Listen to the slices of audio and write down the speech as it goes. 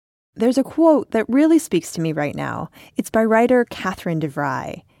There's a quote that really speaks to me right now. It's by writer Catherine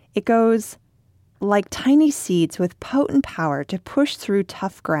DeVry. It goes, "Like tiny seeds with potent power to push through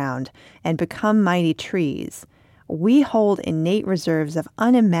tough ground and become mighty trees, we hold innate reserves of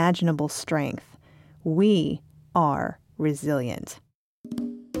unimaginable strength. We are resilient."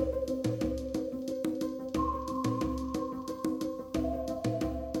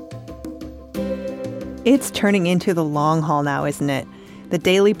 It's turning into the long haul now, isn't it? The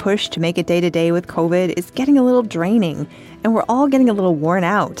daily push to make it day-to-day with COVID is getting a little draining, and we're all getting a little worn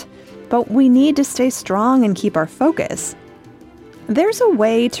out. But we need to stay strong and keep our focus. There's a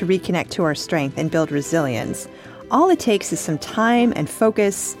way to reconnect to our strength and build resilience. All it takes is some time and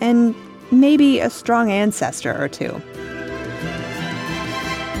focus and maybe a strong ancestor or two.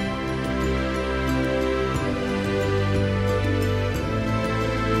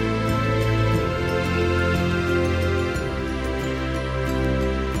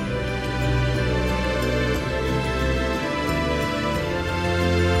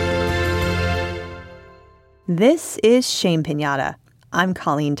 This is Shame Pinata. I'm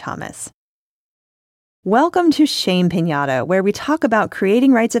Colleen Thomas. Welcome to Shame Pinata, where we talk about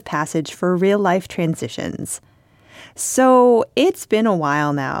creating rites of passage for real-life transitions. So it's been a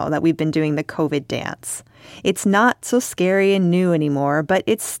while now that we've been doing the COVID dance. It's not so scary and new anymore, but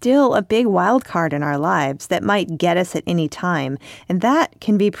it's still a big wild card in our lives that might get us at any time, and that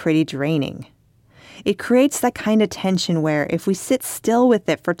can be pretty draining. It creates that kind of tension where if we sit still with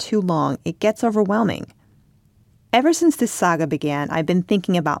it for too long, it gets overwhelming. Ever since this saga began, I've been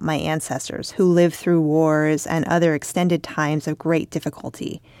thinking about my ancestors who lived through wars and other extended times of great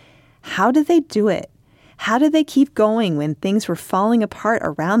difficulty. How did they do it? How did they keep going when things were falling apart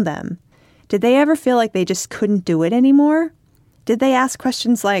around them? Did they ever feel like they just couldn't do it anymore? Did they ask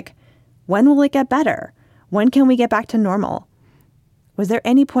questions like, when will it get better? When can we get back to normal? Was there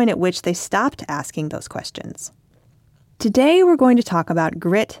any point at which they stopped asking those questions? Today, we're going to talk about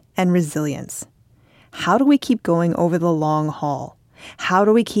grit and resilience. How do we keep going over the long haul? How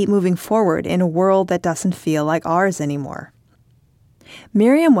do we keep moving forward in a world that doesn't feel like ours anymore?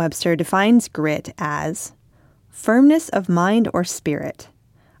 Merriam-Webster defines grit as firmness of mind or spirit,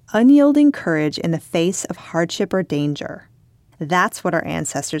 unyielding courage in the face of hardship or danger. That's what our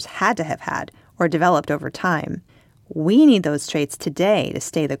ancestors had to have had or developed over time. We need those traits today to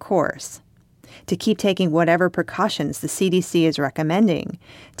stay the course, to keep taking whatever precautions the CDC is recommending,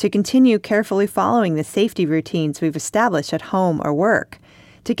 to continue carefully following the safety routines we've established at home or work,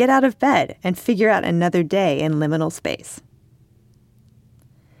 to get out of bed and figure out another day in liminal space.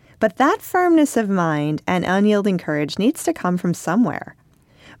 But that firmness of mind and unyielding courage needs to come from somewhere.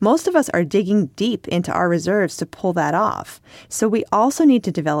 Most of us are digging deep into our reserves to pull that off, so we also need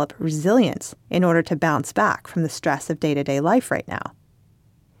to develop resilience in order to bounce back from the stress of day-to-day life right now.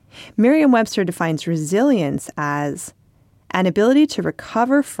 Merriam-Webster defines resilience as an ability to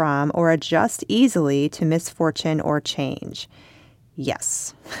recover from or adjust easily to misfortune or change.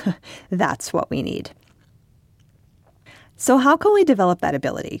 Yes, that's what we need. So how can we develop that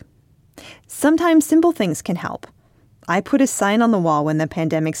ability? Sometimes simple things can help. I put a sign on the wall when the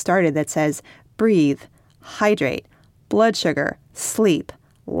pandemic started that says, breathe, hydrate, blood sugar, sleep,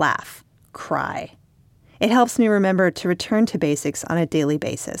 laugh, cry. It helps me remember to return to basics on a daily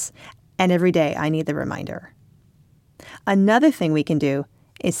basis, and every day I need the reminder. Another thing we can do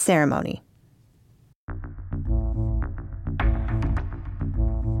is ceremony.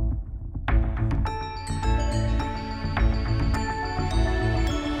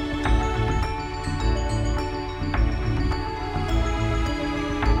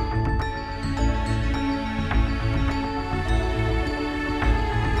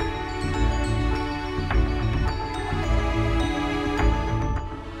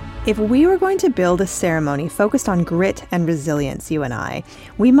 If we were going to build a ceremony focused on grit and resilience, you and I,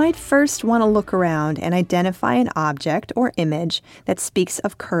 we might first want to look around and identify an object or image that speaks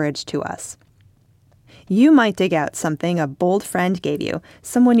of courage to us. You might dig out something a bold friend gave you,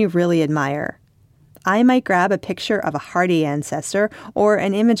 someone you really admire. I might grab a picture of a hardy ancestor or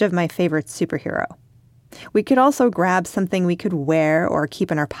an image of my favorite superhero. We could also grab something we could wear or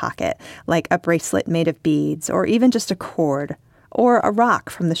keep in our pocket, like a bracelet made of beads or even just a cord, or a rock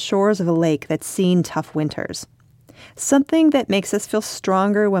from the shores of a lake that's seen tough winters. Something that makes us feel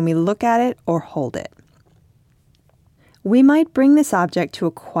stronger when we look at it or hold it. We might bring this object to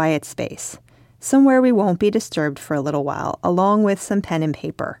a quiet space, somewhere we won't be disturbed for a little while, along with some pen and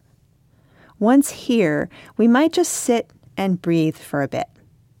paper. Once here, we might just sit and breathe for a bit.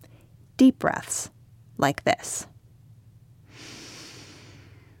 Deep breaths, like this.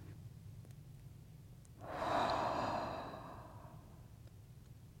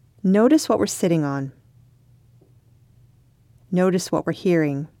 Notice what we're sitting on. Notice what we're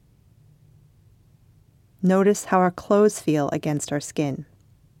hearing. Notice how our clothes feel against our skin.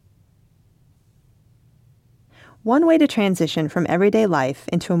 One way to transition from everyday life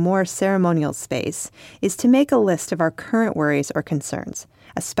into a more ceremonial space is to make a list of our current worries or concerns,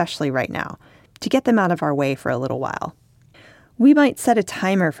 especially right now, to get them out of our way for a little while. We might set a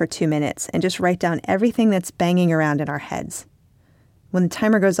timer for 2 minutes and just write down everything that's banging around in our heads. When the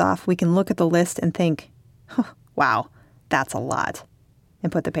timer goes off, we can look at the list and think, wow, that's a lot,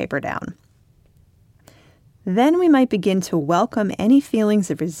 and put the paper down. Then we might begin to welcome any feelings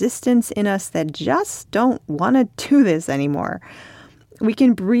of resistance in us that just don't want to do this anymore. We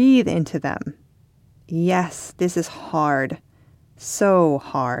can breathe into them. Yes, this is hard. So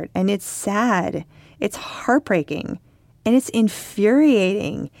hard. And it's sad. It's heartbreaking. And it's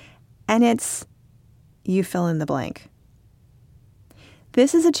infuriating. And it's, you fill in the blank.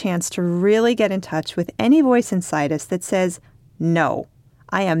 This is a chance to really get in touch with any voice inside us that says, no,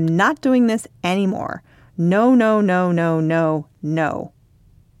 I am not doing this anymore. No, no, no, no, no, no.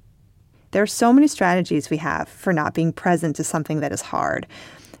 There are so many strategies we have for not being present to something that is hard.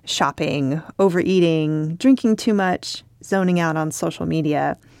 Shopping, overeating, drinking too much, zoning out on social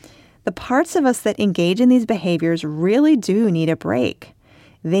media. The parts of us that engage in these behaviors really do need a break.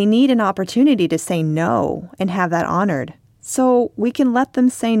 They need an opportunity to say no and have that honored, so we can let them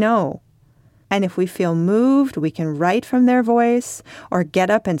say no. And if we feel moved, we can write from their voice, or get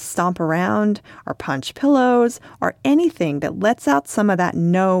up and stomp around, or punch pillows, or anything that lets out some of that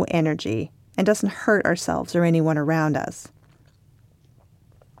no energy and doesn't hurt ourselves or anyone around us.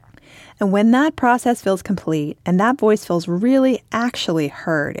 And when that process feels complete and that voice feels really actually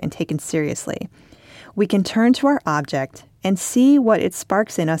heard and taken seriously, we can turn to our object and see what it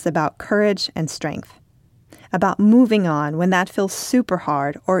sparks in us about courage and strength, about moving on when that feels super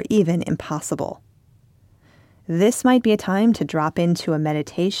hard or even impossible. This might be a time to drop into a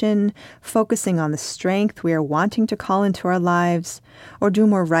meditation, focusing on the strength we are wanting to call into our lives, or do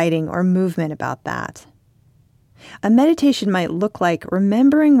more writing or movement about that. A meditation might look like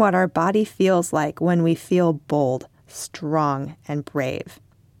remembering what our body feels like when we feel bold, strong, and brave.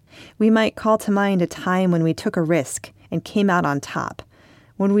 We might call to mind a time when we took a risk and came out on top,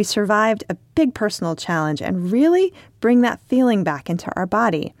 when we survived a big personal challenge, and really bring that feeling back into our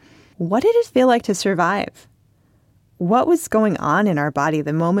body. What did it feel like to survive? What was going on in our body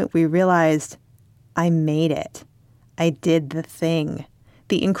the moment we realized, I made it. I did the thing,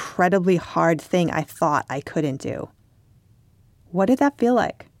 the incredibly hard thing I thought I couldn't do. What did that feel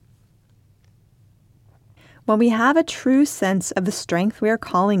like? When we have a true sense of the strength we are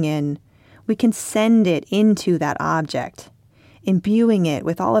calling in, we can send it into that object, imbuing it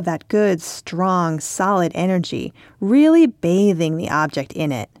with all of that good, strong, solid energy, really bathing the object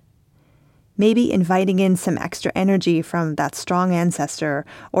in it. Maybe inviting in some extra energy from that strong ancestor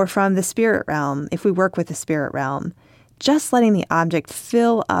or from the spirit realm, if we work with the spirit realm, just letting the object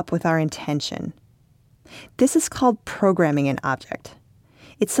fill up with our intention. This is called programming an object.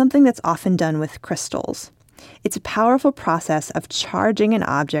 It's something that's often done with crystals. It's a powerful process of charging an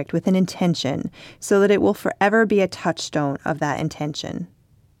object with an intention so that it will forever be a touchstone of that intention.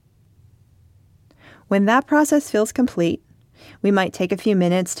 When that process feels complete, we might take a few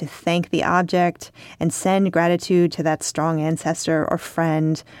minutes to thank the object and send gratitude to that strong ancestor or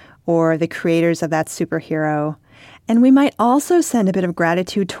friend or the creators of that superhero. And we might also send a bit of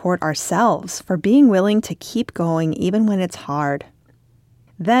gratitude toward ourselves for being willing to keep going even when it's hard.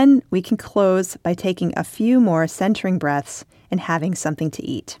 Then we can close by taking a few more centering breaths and having something to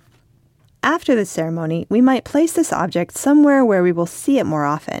eat. After the ceremony, we might place this object somewhere where we will see it more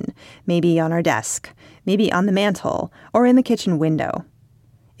often, maybe on our desk, maybe on the mantle, or in the kitchen window.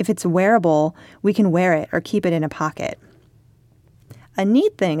 If it's wearable, we can wear it or keep it in a pocket. A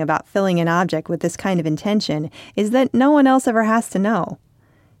neat thing about filling an object with this kind of intention is that no one else ever has to know.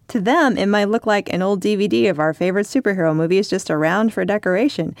 To them, it might look like an old DVD of our favorite superhero movies just around for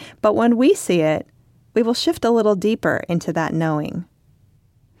decoration, but when we see it, we will shift a little deeper into that knowing.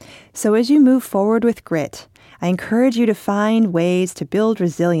 So as you move forward with grit, I encourage you to find ways to build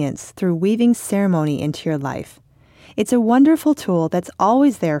resilience through weaving ceremony into your life. It's a wonderful tool that's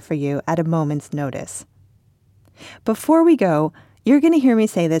always there for you at a moment's notice. Before we go, you're going to hear me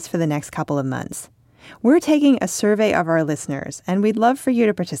say this for the next couple of months. We're taking a survey of our listeners, and we'd love for you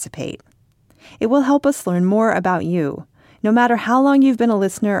to participate. It will help us learn more about you, no matter how long you've been a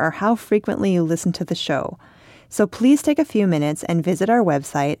listener or how frequently you listen to the show. So please take a few minutes and visit our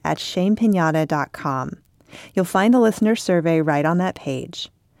website at shamepinata.com. You'll find the listener survey right on that page.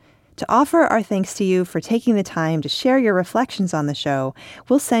 To offer our thanks to you for taking the time to share your reflections on the show,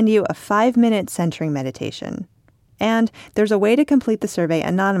 we'll send you a 5-minute centering meditation. And there's a way to complete the survey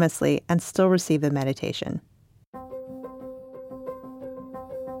anonymously and still receive the meditation.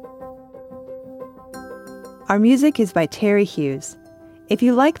 Our music is by Terry Hughes. If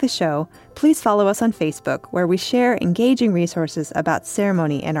you like the show, please follow us on Facebook, where we share engaging resources about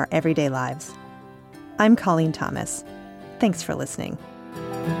ceremony in our everyday lives. I'm Colleen Thomas. Thanks for listening.